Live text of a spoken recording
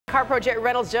Car Pro Jerry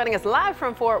Reynolds joining us live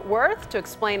from Fort Worth to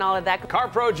explain all of that. Car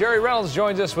Pro Jerry Reynolds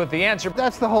joins us with the answer.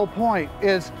 That's the whole point,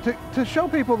 is to show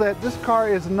people that this car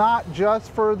is not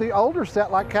just for the older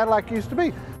set like Cadillac used to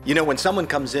be. You know, when someone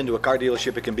comes into a car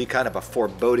dealership, it can be kind of a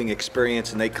foreboding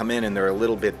experience, and they come in and they're a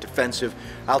little bit defensive.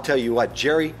 I'll tell you what,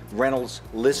 Jerry Reynolds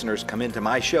listeners come into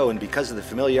my show, and because of the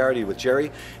familiarity with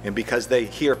Jerry, and because they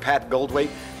hear Pat Goldthwait,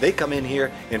 they come in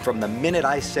here, and from the minute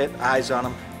I set eyes on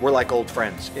them, we're like old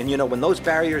friends. And you know, when those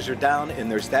barriers are down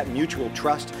and there's that mutual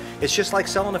trust, it's just like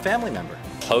selling a family member.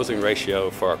 Closing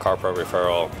ratio for a Car Pro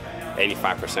referral,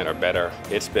 85% or better.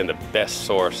 It's been the best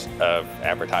source of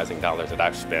advertising dollars that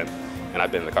I've spent, and I've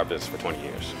been in the car business for 20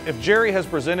 years. If Jerry has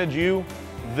presented you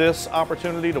this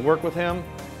opportunity to work with him,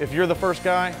 if you're the first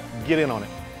guy, get in on it.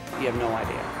 You have no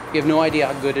idea. You have no idea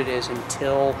how good it is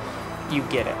until you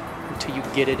get it, until you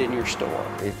get it in your store.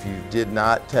 If you did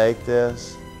not take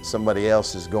this, somebody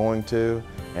else is going to,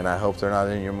 and I hope they're not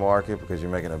in your market because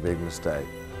you're making a big mistake.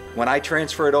 When I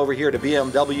transferred over here to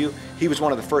BMW, he was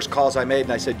one of the first calls I made,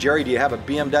 and I said, Jerry, do you have a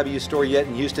BMW store yet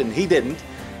in Houston? And he didn't.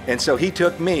 And so he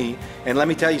took me, and let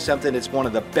me tell you something, it's one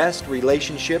of the best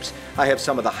relationships. I have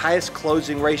some of the highest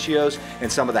closing ratios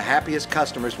and some of the happiest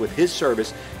customers with his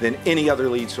service than any other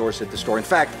lead source at the store. In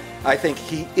fact, I think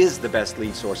he is the best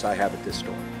lead source I have at this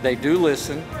store. They do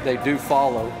listen, they do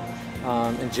follow,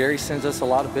 and Jerry sends us a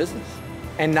lot of business.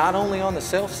 And not only on the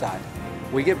sales side,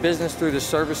 we get business through the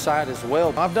service side as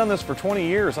well. I've done this for 20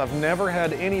 years. I've never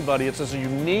had anybody, it's as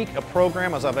unique a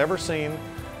program as I've ever seen,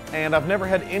 and I've never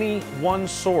had any one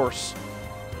source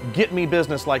get me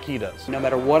business like he does. No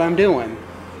matter what I'm doing,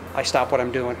 I stop what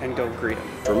I'm doing and go greet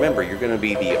him. Remember, you're going to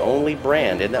be the only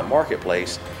brand in that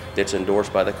marketplace that's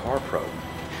endorsed by the Car Pro.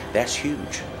 That's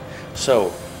huge.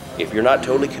 So if you're not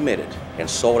totally committed and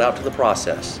sold out to the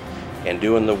process and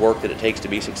doing the work that it takes to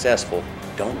be successful,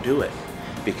 don't do it,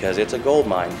 because it's a gold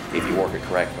mine if you work it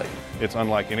correctly. It's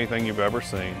unlike anything you've ever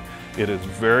seen. It is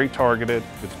very targeted,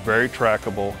 it's very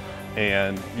trackable,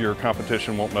 and your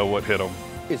competition won't know what hit them.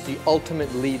 It's the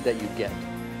ultimate lead that you get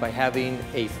by having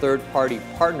a third-party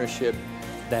partnership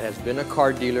that has been a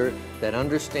car dealer that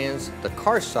understands the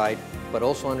car side, but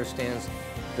also understands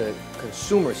the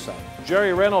consumer side.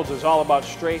 Jerry Reynolds is all about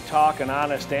straight talk and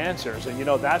honest answers, and you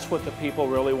know, that's what the people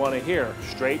really want to hear,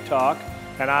 straight talk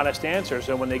and honest answers.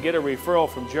 And when they get a referral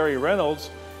from Jerry Reynolds,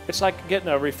 it's like getting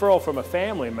a referral from a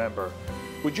family member.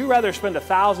 Would you rather spend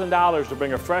 $1,000 to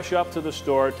bring a fresh up to the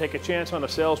store, take a chance on a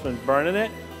salesman burning it,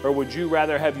 or would you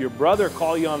rather have your brother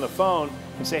call you on the phone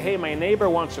and say, hey, my neighbor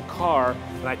wants a car,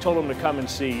 and I told him to come and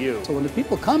see you? So when the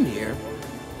people come here,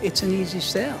 it's an easy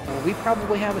sell. We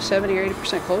probably have a 70 or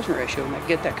 80% closing ratio and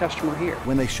get that customer here.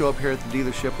 When they show up here at the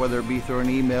dealership, whether it be through an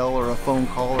email or a phone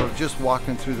call or just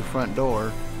walking through the front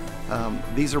door,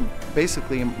 these are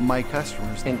basically my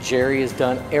customers. And Jerry has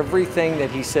done everything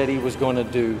that he said he was going to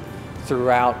do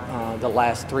throughout the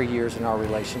last 3 years in our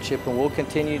relationship, and we'll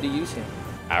continue to use him.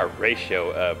 Our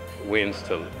ratio of wins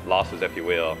to losses, if you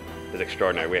will, is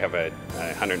extraordinary. We have a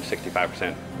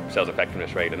 165% sales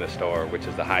effectiveness rate in this store, which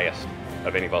is the highest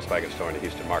of any Volkswagen store in the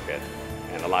Houston market,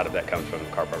 and a lot of that comes from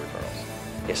Car Pro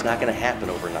referrals. It's not going to happen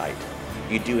overnight.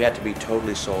 You do have to be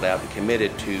totally sold out and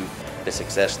committed to the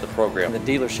success of the program. And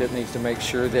the dealership needs to make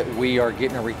sure that we are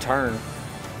getting a return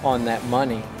on that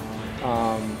money.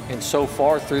 And so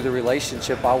far through the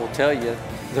relationship, I will tell you,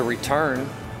 the return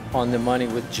on the money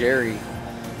with Jerry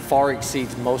far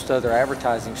exceeds most other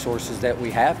advertising sources that we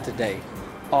have today.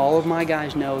 All of my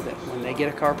guys know that when they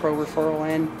get a Car Pro referral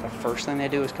in, the first thing they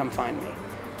do is come find me.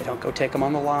 They don't go take them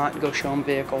on the lot and go show them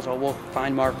vehicles, or we'll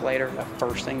find Mark later. The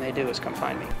first thing they do is come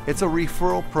find me. It's a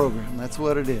referral program, that's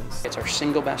what it is. It's our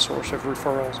single best source of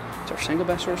referrals. It's our single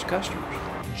best source of customers.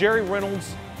 Jerry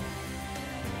Reynolds,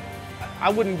 I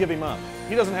wouldn't give him up.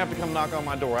 He doesn't have to come knock on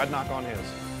my door, I'd knock on his.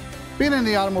 Being in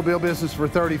the automobile business for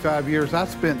 35 years, I've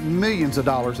spent millions of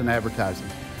dollars in advertising.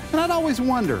 And I'd always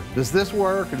wonder, does this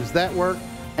work or does that work?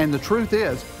 And the truth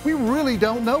is, we really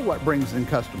don't know what brings in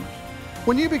customers.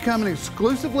 When you become an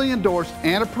exclusively endorsed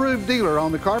and approved dealer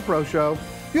on the Car Pro Show,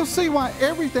 you'll see why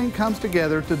everything comes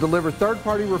together to deliver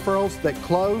third-party referrals that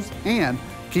close and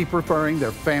keep referring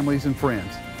their families and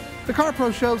friends. The Car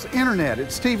Pro Show's internet,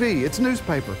 it's TV, it's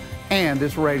newspaper, and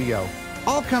it's radio,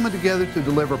 all coming together to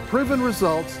deliver proven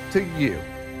results to you.